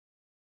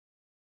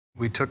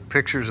We took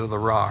pictures of The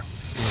Rock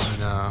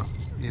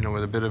and,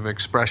 with a bit of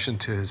expression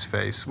to his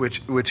face,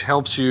 which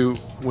helps you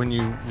when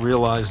you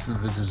realize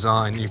the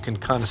design. You can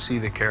kind of see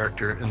the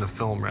character in the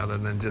film rather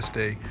than just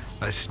a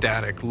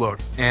static look.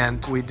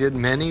 And we did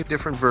many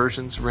different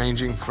versions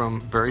ranging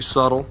from very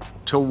subtle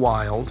to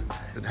wild.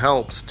 It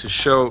helps to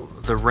show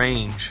the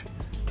range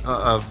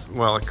of,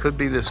 well, it could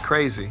be this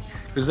crazy,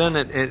 because then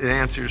it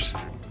answers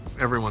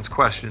everyone's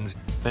questions.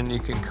 Then you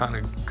can kind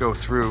of go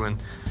through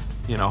and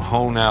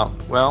hone out,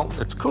 well,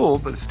 it's cool,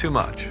 but it's too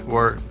much,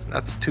 or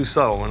that's too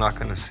subtle, we're not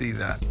going to see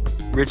that.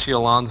 Richie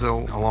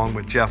Alonso, along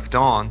with Jeff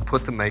Dawn,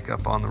 put the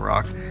makeup on The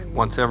Rock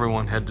once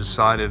everyone had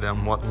decided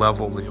on what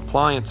level the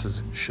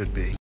appliances should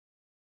be.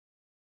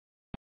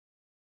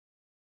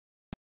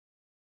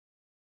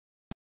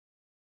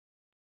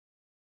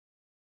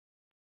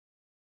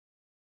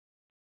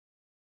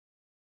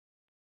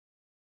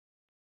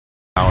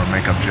 Our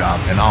makeup job,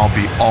 and I'll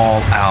be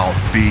all out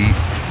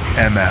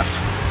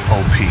BMFOP.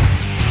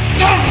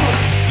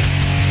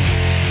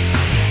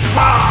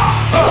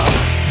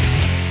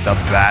 The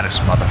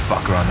baddest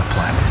motherfucker on the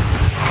planet.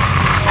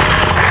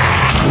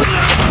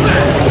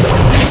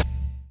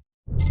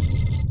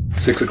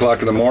 6 o'clock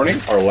in the morning,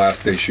 our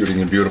last day shooting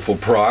in beautiful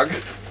Prague.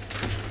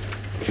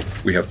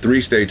 We have 3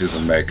 stages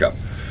of makeup.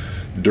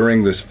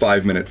 During this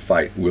 5-minute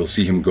fight, we'll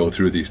see him go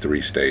through these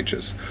 3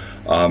 stages.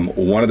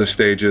 One of the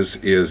stages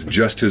is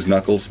just his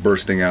knuckles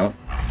bursting out.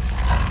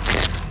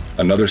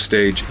 Another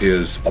stage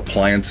is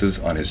appliances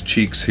on his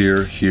cheeks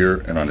here,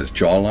 and on his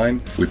jawline.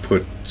 We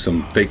put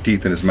some fake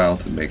teeth in his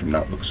mouth and make him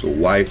not look so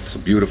white, so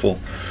beautiful,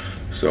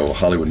 so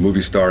Hollywood movie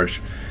starish.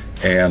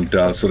 And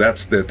so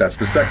that's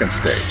the second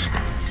stage.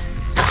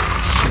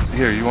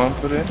 Here, you want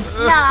to put in?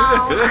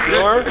 No.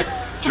 Sure?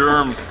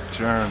 Germs.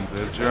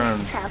 They're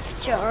germs.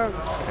 Have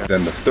germs.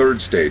 Then the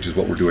third stage is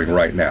what we're doing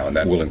right now, and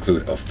that will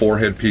include a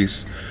forehead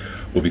piece.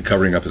 We'll be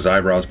covering up his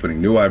eyebrows, putting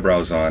new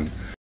eyebrows on.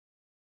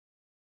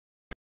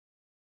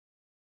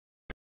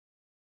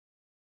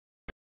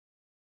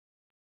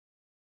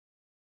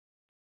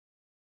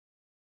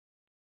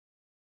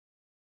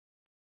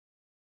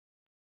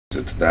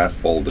 It's that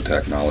old, the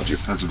technology.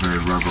 That's a very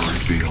rubbery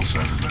feel,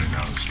 so everybody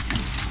knows.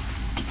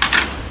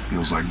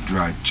 Feels like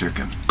dried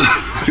chicken.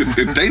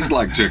 It tastes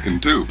like chicken,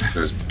 too.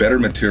 There's better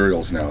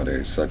materials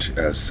nowadays, such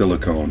as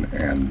silicone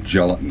and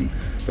gelatin.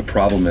 The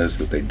problem is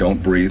that they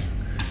don't breathe,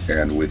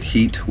 and with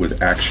heat,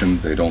 with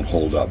action, they don't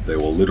hold up. They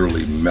will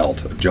literally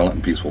melt. A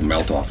gelatin piece will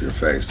melt off your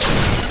face.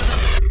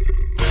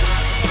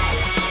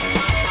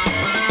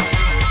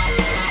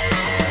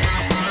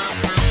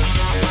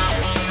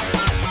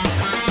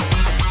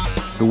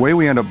 The way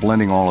we end up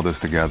blending all of this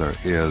together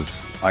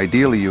is,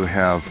 ideally you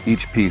have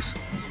each piece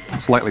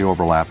slightly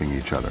overlapping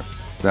each other.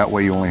 That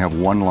way you only have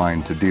one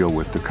line to deal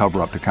with to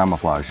cover up, to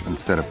camouflage,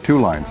 instead of 2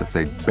 lines if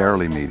they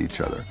barely meet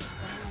each other.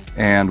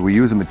 And we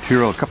use a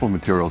couple of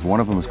materials. One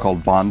of them is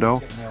called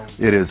Bondo.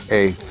 It is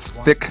a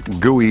thick,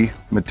 gooey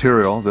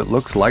material that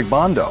looks like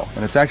Bondo,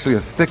 and it's actually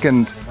a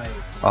thickened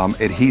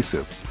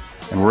adhesive.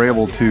 And we're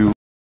able to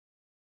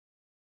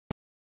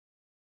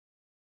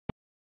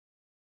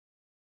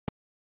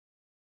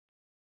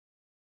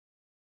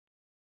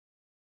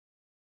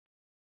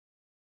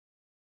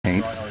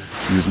paint,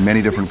 use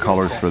many different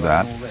colors for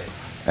that,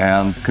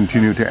 and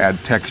continue to add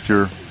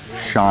texture,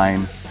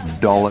 shine,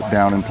 dull it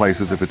down in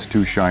places if it's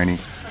too shiny,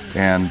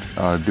 and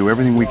do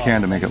everything we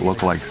can to make it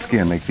look like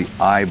skin, make the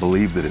eye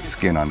believe that it's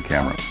skin on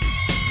camera.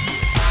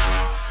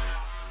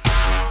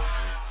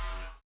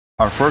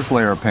 Our first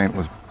layer of paint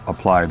was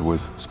applied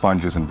with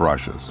sponges and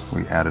brushes.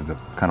 We added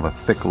kind of a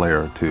thick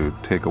layer to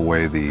take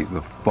away the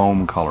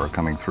foam color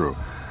coming through.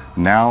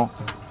 Now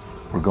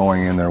we're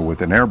going in there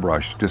with an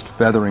airbrush, just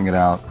feathering it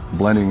out,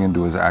 blending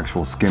into his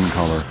actual skin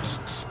color,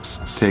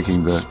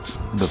 taking the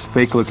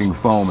fake-looking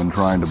foam and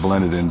trying to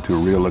blend it into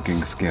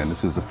real-looking skin.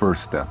 This is the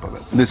first step of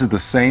it. This is the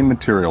same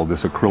material,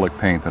 this acrylic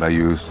paint, that I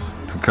use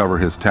to cover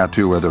his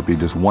tattoo, whether it be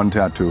just one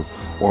tattoo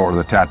or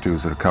the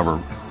tattoos that cover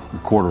a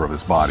quarter of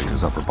his body,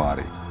 his upper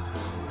body.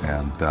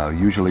 And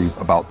usually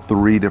about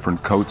 3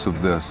 different coats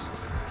of this,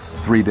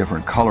 3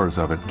 different colors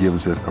of it,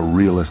 gives it a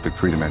realistic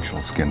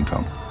 3-dimensional skin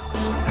tone.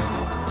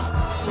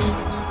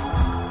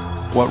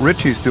 What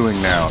Richie's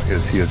doing now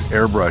is he is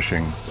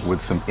airbrushing with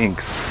some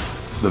inks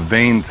the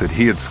veins that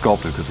he had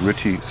sculpted, because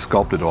Richie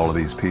sculpted all of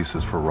these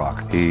pieces for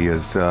Rock. He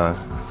is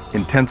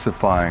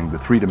intensifying the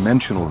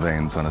 3-dimensional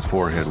veins on his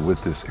forehead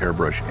with this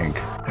airbrush ink.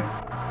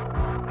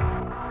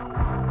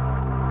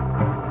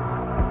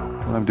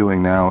 What I'm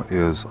doing now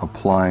is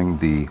applying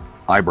the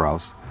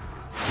eyebrows.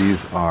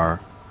 These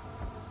are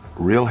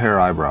real hair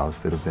eyebrows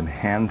that have been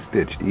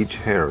hand-stitched. Each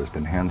hair has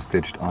been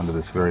hand-stitched onto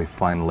this very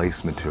fine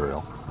lace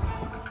material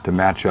to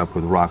match up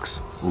with Rock's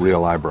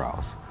real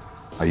eyebrows.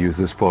 I use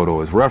this photo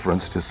as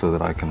reference just so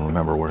that I can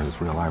remember where his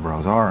real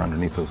eyebrows are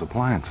underneath those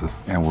appliances.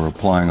 And we're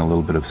applying a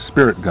little bit of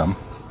spirit gum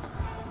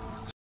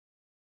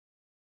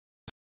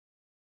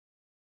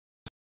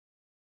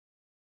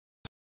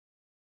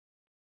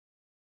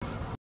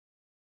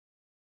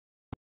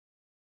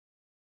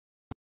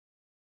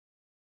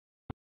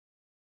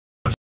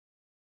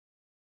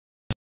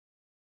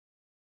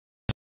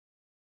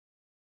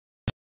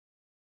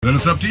Then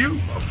it's up to you.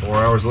 4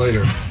 hours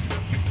later,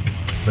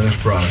 finished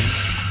product.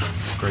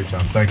 Great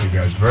job. Thank you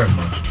guys very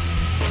much.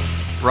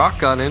 Rock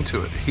got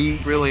into it. He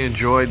really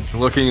enjoyed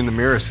looking in the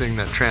mirror, seeing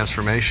that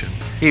transformation.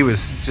 He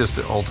was just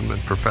the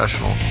ultimate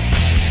professional.